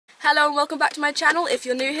Hello and welcome back to my channel. If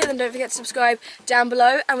you're new here, then don't forget to subscribe down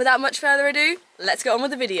below. And without much further ado, let's get on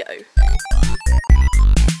with the video.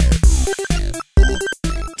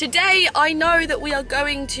 Today I know that we are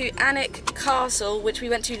going to Alnwick Castle, which we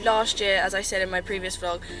went to last year, as I said in my previous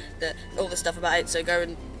vlog, all the stuff about it, so go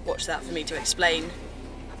and watch that for me to explain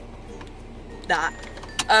that.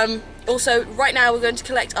 Also, right now we're going to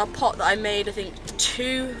collect our pot that I made, I think,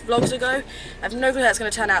 2 vlogs ago. I have no clue how it's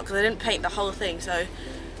going to turn out because I didn't paint the whole thing, so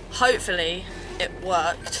hopefully it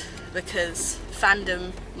worked because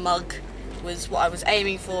fandom mug was what I was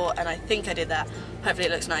aiming for and I think I did that. Hopefully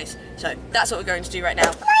it looks nice. So that's what we're going to do right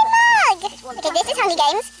now. My mug! Okay, this is Hunger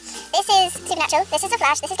Games. This is Supernatural. This is The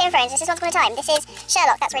Flash. This is Game of Thrones. This is Once Upon a Time. This is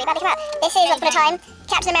Sherlock. That's really bad to come out. This is Once Upon a Time.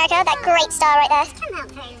 Captain America, that great star right there.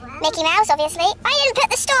 Mickey Mouse, obviously. I didn't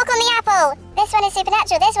put the stalk on the apple! This one is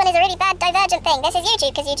Supernatural. This one is a really bad Divergent thing. This is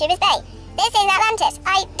YouTube because YouTube is Bay. This is Atlantis.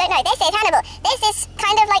 I don't know. This is Hannibal. This is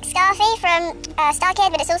kind of like Scarfy from Star Kid,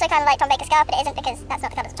 but it's also kind of like Tom Baker's scarf, but it isn't because that's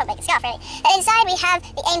not the colour of Tom Baker's scarf, really. And inside we have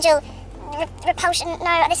the angel repulsion. No,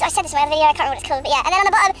 I said this in my other video. I can't remember what it's called, but yeah. And then on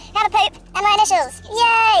the bottom, we have a poop and my initials.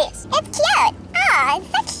 Yay! It's cute. Ah, it's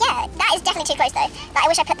so cute. That is definitely too close though. Like, I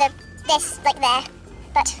wish I put this like there,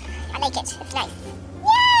 but I like it. It's nice.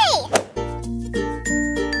 Yay!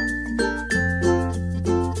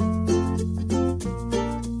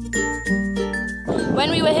 When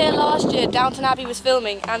we were here last year, Downton Abbey was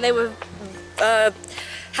filming and they were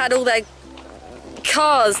had all their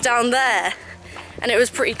cars down there and it was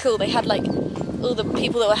pretty cool. They had like all the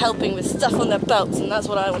people that were helping with stuff on their belts, and that's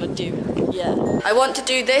what I want to do. Yeah. I want to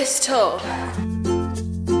do this tour.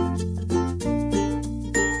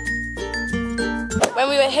 When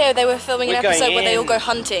we were here, they were filming an episode where they all go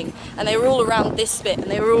hunting and they were all around this bit and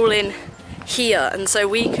they were all in here, and so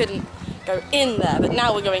we couldn't go in there, but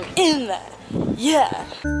now we're going in there. Yeah!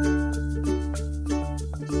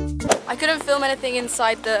 I couldn't film anything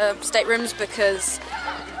inside the staterooms because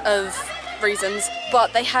of reasons,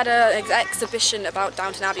 but they had an exhibition about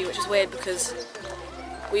Downton Abbey, which is weird because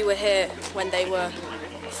we were here when they were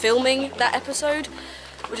filming that episode,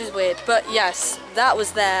 which is weird. But yes, that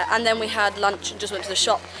was there, and then we had lunch and just went to the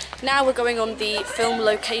shop. Now we're going on the film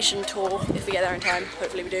location tour, if we get there in time.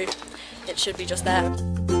 Hopefully we do. It should be just there.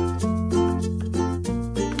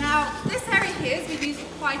 We've used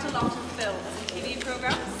quite a lot of films and TV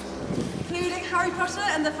programmes, including Harry Potter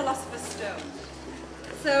and the Philosopher's Stone.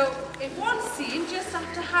 So in one scene, just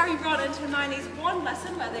after Harry, Ron and Hermione's one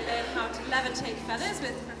lesson where they learn how to levitate feathers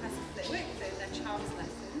with Professor Flitwick, their charms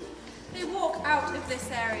lesson, they walk out of this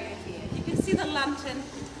area here. You can see the lantern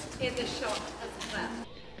in the shot as well.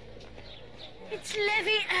 It's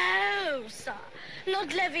Leviosa, not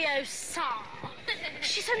Leviosa.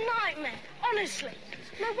 She's a nightmare, honestly.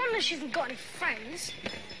 No wonder she hasn't got any friends.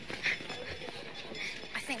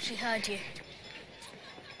 I think she heard you.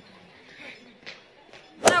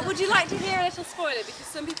 Now, would you like to hear a little spoiler? Because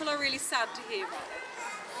some people are really sad to hear about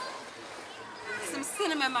it. Some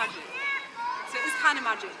cinema magic. So it is kind of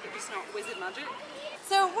magic, but it's not wizard magic.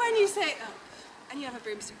 So when you say up and you have a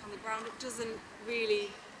broomstick on the ground, it doesn't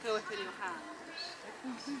really go up in your hand.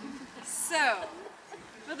 So,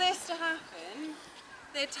 for this to happen,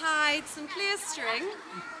 they tied some clear string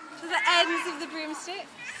to the ends of the broomsticks.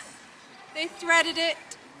 They threaded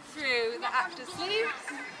it through the actor's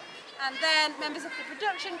sleeves, and then members of the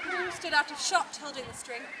production crew stood out of shot holding the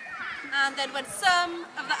string. And then when some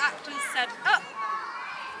of the actors said up,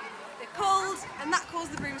 they pulled, and that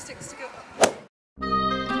caused the broomsticks to go up.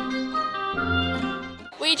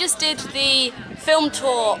 We just did the film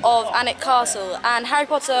tour of Alnwick Castle, and Harry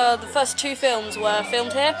Potter, the first 2 films were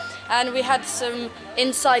filmed here, and we had some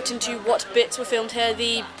insight into what bits were filmed here.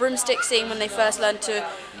 The broomstick scene when they first learned to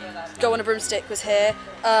go on a broomstick was here.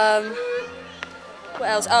 What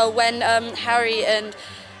else? Oh, when Harry and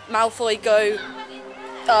Malfoy go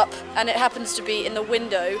up, and it happens to be in the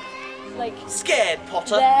window. Like, scared,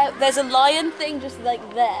 Potter? There's a lion thing just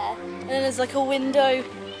like there, and then there's like a window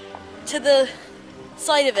to the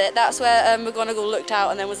side of it. That's where McGonagall looked out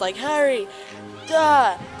and then was like, Harry,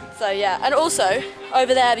 duh. So yeah, and also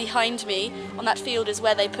over there behind me on that field is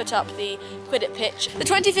where they put up the Quidditch pitch. The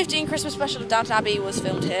 2015 Christmas special of Downton Abbey was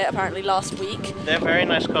filmed here apparently last week. They're very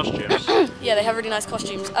nice costumes. Yeah, they have really nice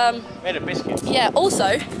costumes. Made of biscuits. Yeah,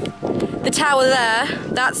 also the tower there,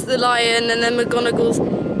 that's the lion, and then McGonagall's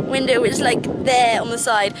window is like there on the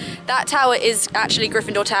side. That tower is actually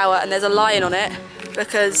Gryffindor Tower, and there's a lion on it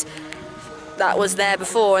because that was there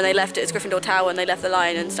before and they left it as Gryffindor Tower and they left the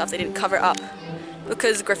lion and stuff. They didn't cover it up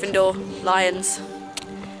because Gryffindor lions.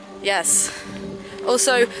 Yes.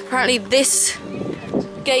 Also, apparently this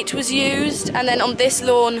gate was used, and then on this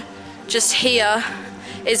lawn just here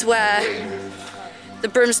is where the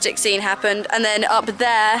broomstick scene happened, and then up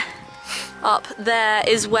there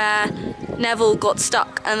is where Neville got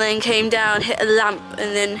stuck and then came down, hit a lamp,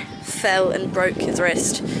 and then fell and broke his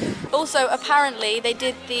wrist. Also, apparently, they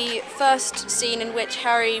did the first scene in which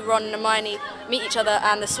Harry, Ron and Hermione meet each other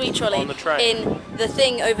and the sweet trolley On the train. in the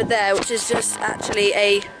thing over there, which is just actually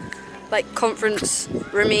a conference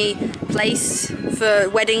roomy place for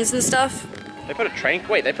weddings and stuff. They put a train.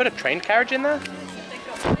 Wait, they put a train carriage in there?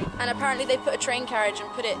 And apparently they put a train carriage and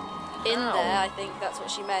put it in there, I think that's what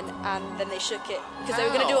she meant, and then they shook it because they were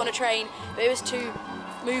going to do it on a train, but it was too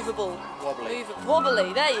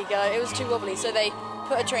wobbly, there you go, it was too wobbly, so they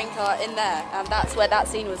put a train car in there, and that's where that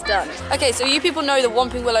scene was done. Okay, so you people know the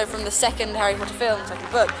Whomping Willow from the second Harry Potter film,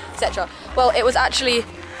 second book, etc. Well, it was actually,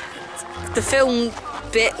 the film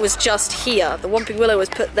bit was just here, the Whomping Willow was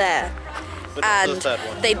put there. And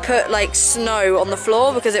they'd put like snow on the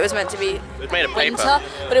floor because it was meant to be made of winter, paper.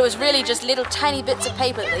 but it was really just little tiny bits of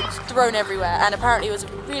paper that they'd thrown everywhere, and apparently it was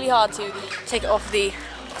really hard to take it off the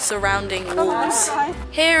surrounding walls.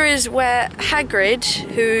 Here is where Hagrid,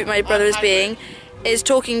 who my brother is being, is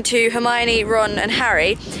talking to Hermione, Ron and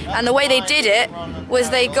Harry, and the way they did it was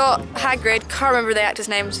they got Hagrid, can't remember the actor's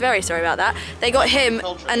name, I'm very sorry about that, they got him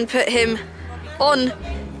and put him on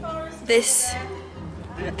this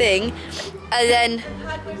thing and then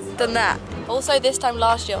done that. Also, this time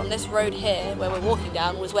last year on this road here where we're walking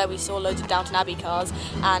down was where we saw loads of Downton Abbey cars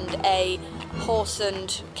and a horse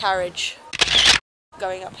and carriage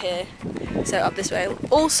going up here, so up this way.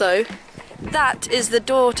 Also, that is the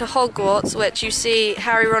door to Hogwarts, which you see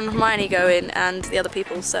Harry, Ron and Hermione go in and the other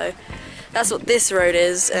people, so that's what this road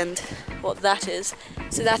is and what that is.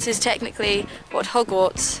 So that is technically what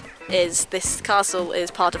Hogwarts is. This castle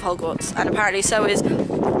is part of Hogwarts, and apparently so is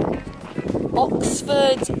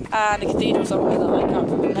Oxford and a cathedral somewhere that I can't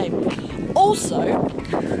remember the name. Also,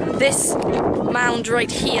 this mound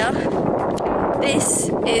right here, this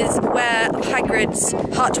is where Hagrid's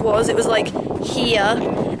hut was. It was like here,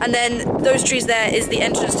 and then those trees there is the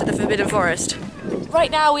entrance to the Forbidden Forest.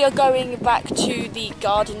 Right now we are going back to the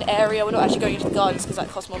garden area. We're not actually going into the gardens because that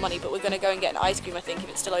costs more money, but we're going to go and get an ice cream, I think, if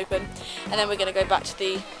it's still open, and then we're going to go back to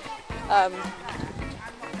the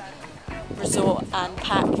resort and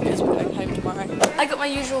pack because we're going home tomorrow. I got my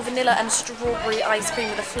usual vanilla and strawberry ice cream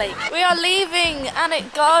with a flake. We are leaving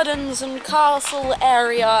Alnwick Gardens and Castle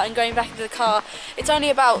area and going back into the car. It's only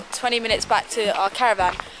about 20 minutes back to our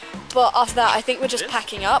caravan, but after that I think we're just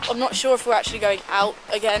packing up. I'm not sure if we're actually going out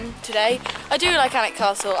again today. I do like Alnwick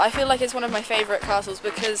Castle. I feel like it's one of my favourite castles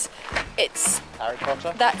because it's Harry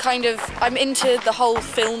Potter. that kind of, I'm into the whole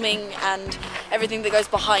filming and everything that goes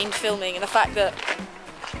behind filming, and the fact that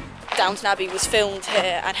Downton Abbey was filmed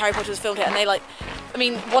here and Harry Potter was filmed here, and they I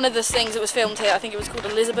mean, one of the things that was filmed here, I think it was called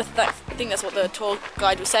Elizabeth, I think that's what the tour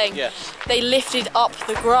guide was saying. Yeah. They lifted up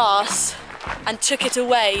the grass and took it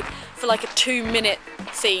away for like a 2-minute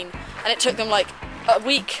scene, and it took them like a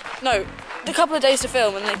couple of days to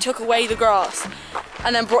film, and they took away the grass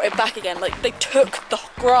and then brought it back again. Like, they took the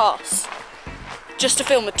grass just to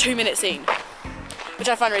film a 2-minute scene, which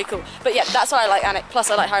I find really cool. But yeah, that's why I like Alnwick, plus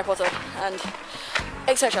I like Harry Potter and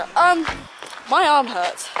etc. My arm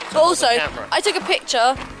hurts. But also, I took a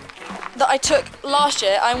picture that I took last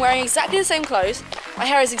year. I'm wearing exactly the same clothes, my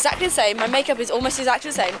hair is exactly the same, my makeup is almost exactly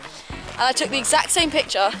the same, and I took the exact same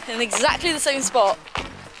picture in exactly the same spot.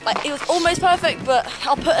 Like, it was almost perfect, but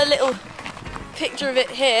I'll put a little picture of it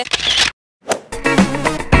here.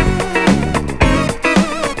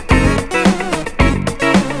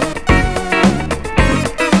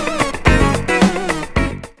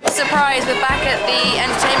 Surprise, we're back at the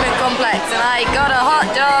entertainment complex and I got a hot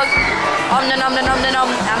dog,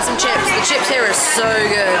 and some chips. The chips here are so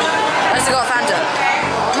good. I also got Fanta.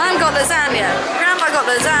 Mum got lasagna, Grandpa got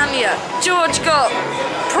lasagna, George got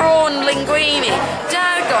prawn linguine,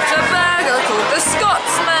 Dad got a burger called the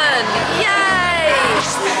Scotsman. Yay!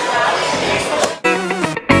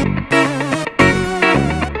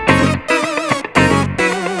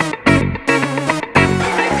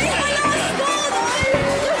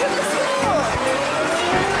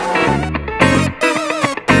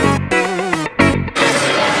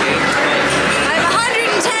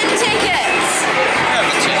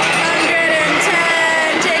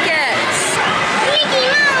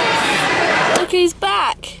 He's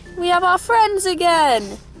back! We have our friends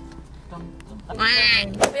again!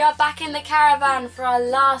 We are back in the caravan for our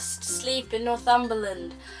last sleep in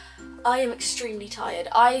Northumberland. I am extremely tired.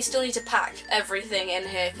 I still need to pack everything in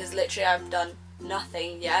here because literally I've done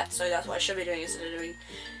nothing yet, so that's what I should be doing instead of doing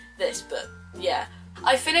this, but yeah.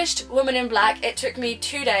 I finished Woman in Black. It took me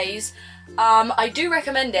 2 days. I do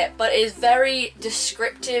recommend it, but it is very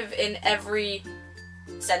descriptive in every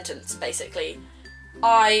sentence, basically.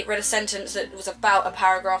 I read a sentence that was about a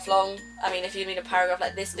paragraph long. I mean, if you mean a paragraph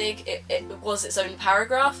like this big, it was its own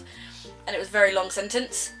paragraph, and it was a very long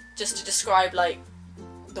sentence, just to describe, like,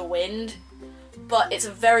 the wind. But it's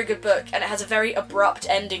a very good book, and it has a very abrupt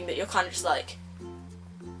ending that you're kind of just like,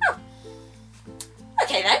 oh,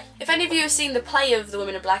 okay then. If any of you have seen the play of The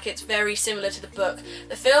Woman in Black, it's very similar to the book.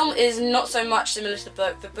 The film is not so much similar to the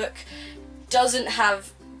book. The book doesn't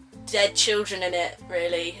have dead children in it,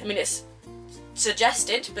 really. I mean, it's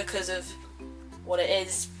suggested because of what it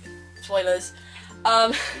is. Spoilers.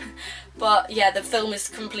 But yeah, the film is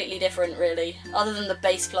completely different, really, other than the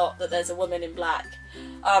base plot that there's a woman in black.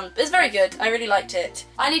 It's very good. I really liked it.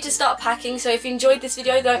 I need to start packing, so if you enjoyed this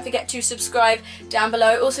video, don't forget to subscribe down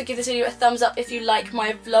below. Also give this video a thumbs up if you like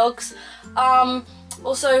my vlogs.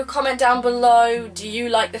 Also comment down below, do you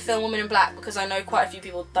like the film Woman in Black? Because I know quite a few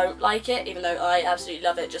people don't like it, even though I absolutely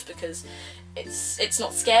love it, just because it's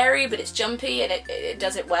not scary, but it's jumpy, and it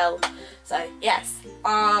does it well. So yes.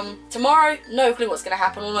 Tomorrow, no clue what's going to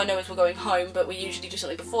happen. All I know is we're going home, but we usually do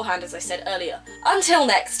something beforehand, as I said earlier. Until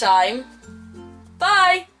next time,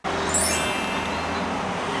 bye!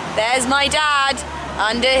 There's my dad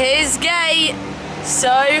under his gate.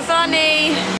 So funny.